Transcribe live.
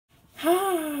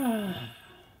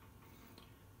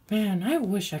Man, I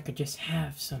wish I could just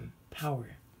have some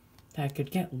power. That I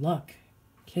could get luck,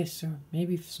 kiss, or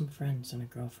maybe some friends and a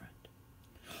girlfriend.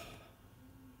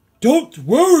 Don't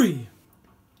worry!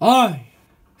 I,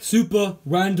 Super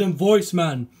Random Voice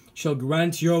Man, shall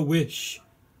grant your wish.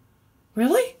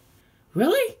 Really?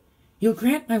 Really? You'll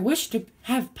grant my wish to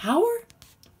have power?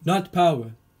 Not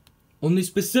power. Only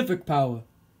specific power.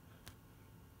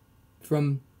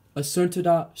 From a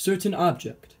certain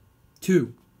object.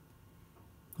 2.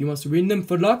 You must win them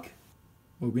for luck,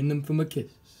 or win them from a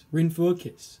kiss. Win for a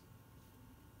kiss.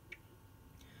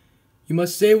 You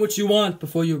must say what you want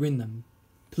before you win them.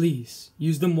 Please,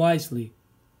 use them wisely.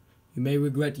 You may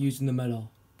regret using them at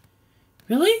all.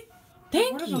 Really?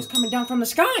 Thank you. What are those coming down from the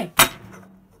sky?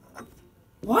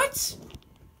 What?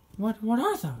 What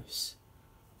are those?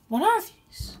 What are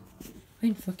these?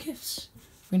 Win for kiss.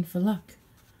 Win for luck.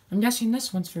 I'm guessing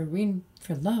this one's for win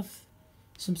for love.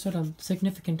 Some sort of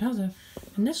significant other.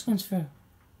 And this one's for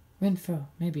win for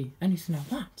maybe anything I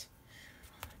want.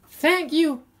 Thank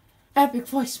you, Epic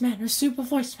Voice Man or Super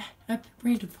Voice Man. Epic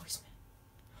Random Voice Man.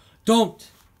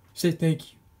 Don't say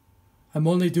thank you. I'm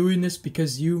only doing this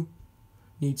because you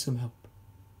need some help.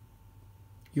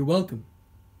 You're welcome,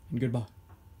 and goodbye.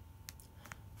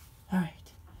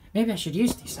 Alright. Maybe I should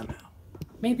use these somehow.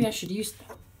 Maybe I should use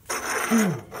them.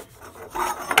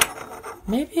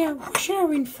 Maybe I should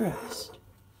win first.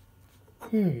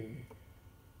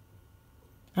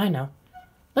 I know.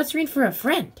 Let's read for a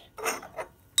friend.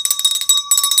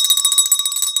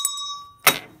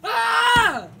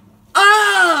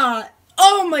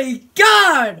 Oh my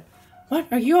god! What?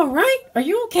 Are you alright? Are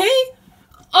you okay?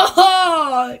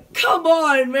 Oh, come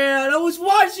on, man. I was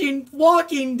watching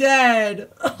Walking Dead.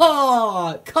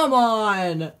 Oh, come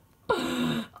on.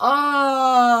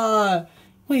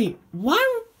 Wait,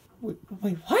 what?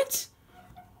 Wait, what?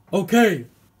 Okay,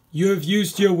 you have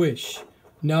used your wish.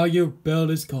 Now your bell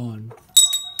is gone.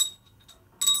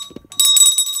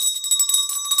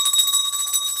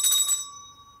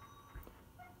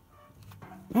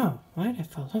 Oh, why did I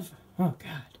fall over? Oh,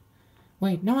 God.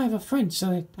 Wait, now I have a friend,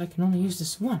 so I can only use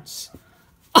this once.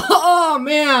 Oh,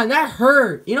 man, that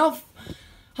hurt. You know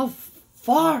how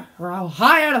far or how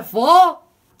high I had to fall?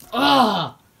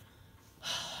 Ugh.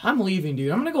 I'm leaving,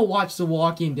 dude. I'm gonna go watch The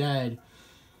Walking Dead.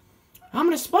 I'm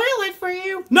gonna spoil it for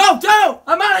you. No, don't!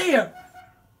 I'm out of here!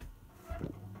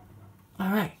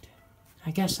 Alright.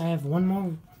 I guess I have one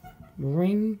more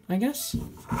ring, I guess?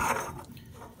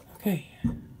 Okay.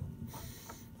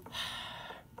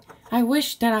 I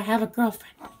wish that I have a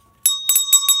girlfriend.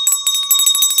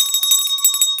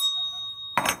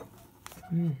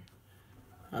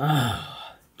 Oh,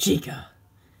 Chica.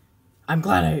 I'm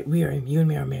glad you and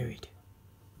me are married.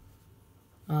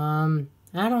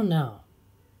 I don't know.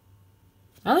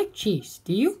 I like cheese.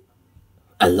 Do you?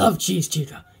 I love cheese,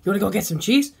 Chica. You wanna go get some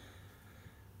cheese?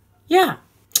 Yeah.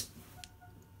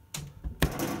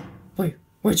 Wait,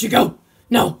 where'd you go?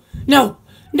 No, no,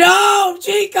 no,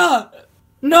 Chica!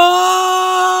 No!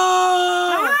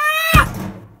 Ah!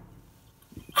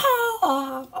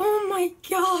 Oh my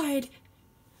god.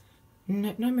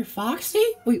 Nightmare Foxy?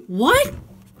 Wait, what?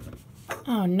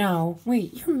 Oh no.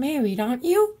 Wait, you're married, aren't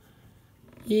you?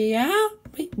 Yeah?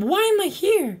 Wait, why am I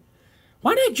here?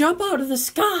 Why did I jump out of the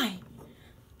sky?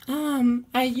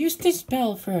 I used this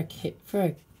spell for a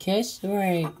kiss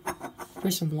or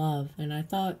for some love, and I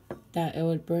thought that it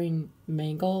would bring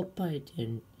Mangle, but it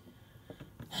didn't.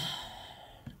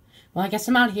 Well, I guess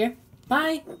I'm out of here.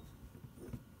 Bye.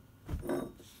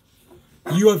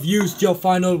 You have used your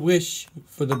final wish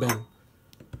for the bell.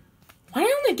 Why did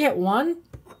I only get one?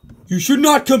 You should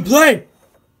not complain!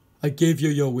 I gave you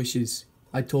your wishes.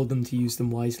 I told them to use them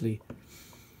wisely.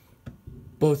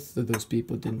 Both of those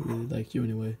people didn't really like you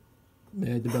anyway.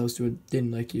 The bells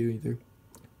didn't like you either.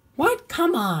 What?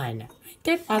 Come on.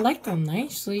 I liked them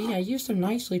nicely. I used them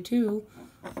nicely too.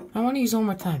 I want to use them one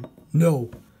more time.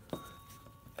 No.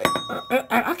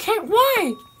 I can't.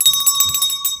 Why?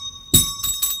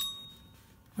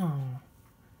 Oh.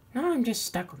 Now I'm just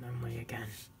stuck with memory again.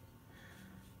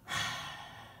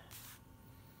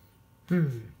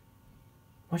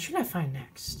 What should I find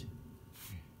next?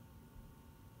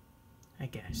 I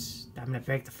guess I'm gonna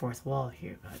break the fourth wall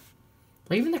here, but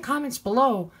leave in the comments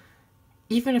below,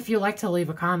 even if you like to leave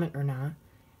a comment or not,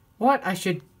 what I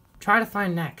should try to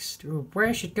find next, or where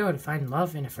I should go to find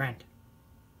love and a friend.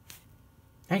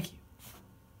 Thank you.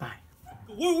 Bye.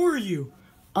 Where were you?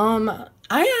 I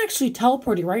actually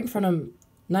teleported right in front of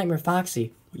Nightmare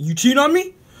Foxy. You cheat on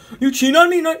me? You cheat on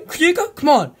me, Chica? Come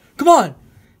on, come on.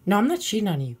 No, I'm not cheating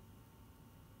on you.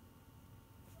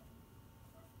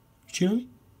 You cheat on me?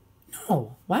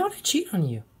 No, why would I cheat on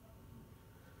you?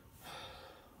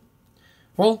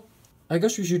 Well, I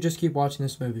guess we should just keep watching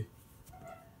this movie.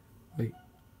 Wait.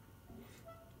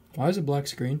 Why is it black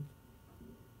screen?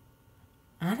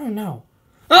 I don't know.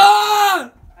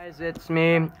 Ah! Guys, it's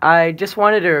me. I just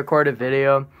wanted to record a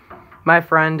video. My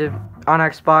friend on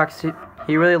Xbox,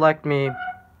 he really liked me.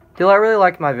 He really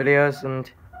liked my videos, and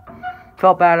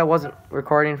felt bad I wasn't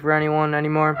recording for anyone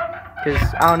anymore. Because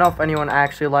I don't know if anyone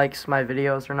actually likes my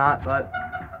videos or not, but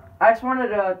I just wanted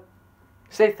to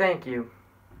say thank you.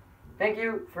 Thank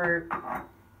you for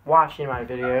watching my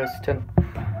videos.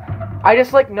 I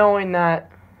just like knowing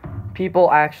that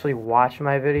people actually watch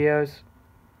my videos.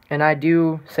 And I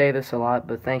do say this a lot,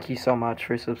 but thank you so much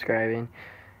for subscribing.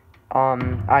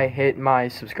 I hit my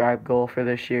subscribe goal for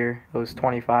this year. It was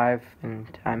 25,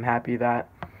 and I'm happy that.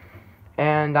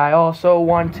 And I also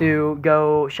want to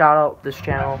go shout out this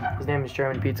channel. His name is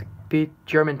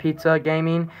GermanPizza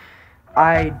Gaming.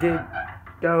 I did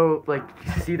go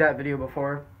see that video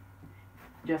before.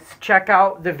 Just check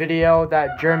out the video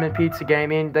that GermanPizza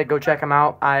Gaming. Go check him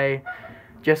out. I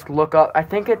just look up. I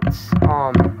think it's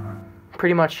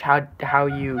pretty much how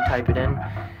you type it in.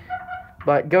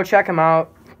 But go check him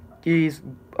out. He's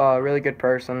a really good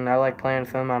person. I like playing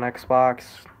with him on Xbox.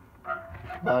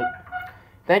 But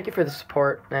thank you for the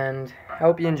support, and I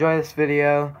hope you enjoy this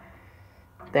video.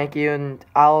 Thank you, and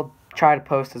I'll try to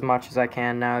post as much as I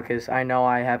can now, because I know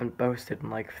I haven't posted in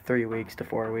like 3 weeks to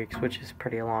 4 weeks, which is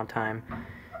pretty a long time.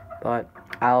 But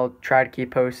I'll try to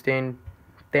keep posting.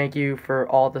 Thank you for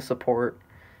all the support.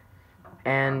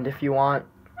 And if you want,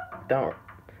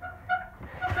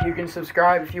 you can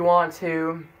subscribe if you want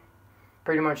to.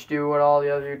 Pretty much do what all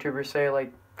the other YouTubers say,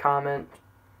 like comment,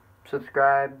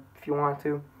 subscribe if you want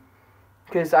to.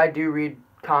 Because I do read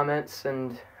comments,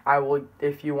 and I will,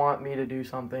 if you want me to do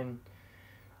something,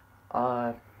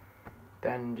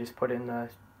 then just put in the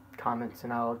comments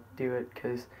and I'll do it.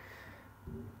 Because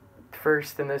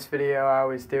first in this video I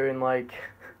was doing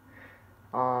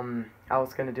I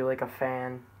was going to do like a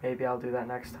fan. Maybe I'll do that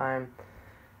next time.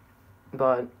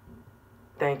 But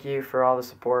thank you for all the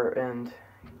support, and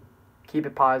keep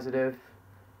it positive.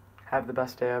 Have the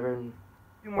best day ever. And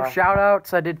two more shout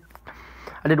outs. I did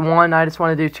one. I just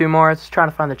want to do two more. I was trying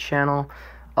to find the channel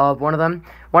of one of them.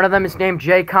 One of them is named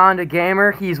J-kon Da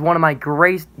Gamer. He's one of my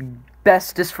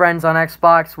bestest friends on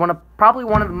Xbox. Probably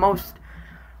one of the most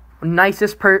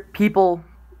nicest people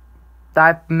that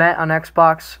I've met on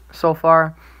Xbox so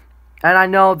far. And I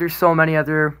know there's so many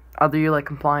other you like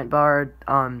compliant bard.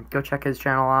 Go check his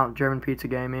channel out, GermanPizza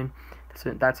Gaming.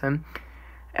 That's him.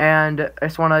 And I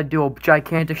just want to do a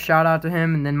gigantic shout out to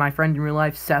him. And then my friend in real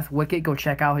life, Seth Wickett. Go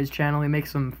check out his channel. He makes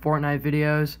some Fortnite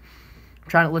videos.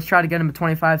 Let's try to get him to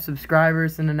 25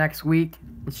 subscribers in the next week.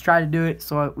 Let's try to do it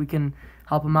so we can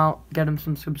help him out, get him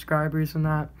some subscribers and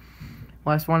that.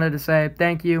 Well, I just wanted to say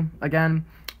thank you again.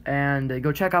 And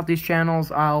go check out these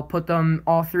channels. I'll put them,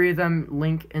 all three of them,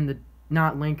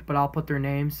 but I'll put their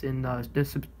names in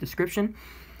the description.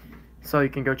 So you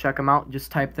can go check them out.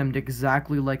 Just type them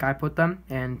exactly like I put them.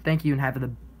 And thank you, and have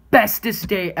the bestest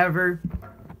day ever.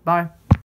 Bye.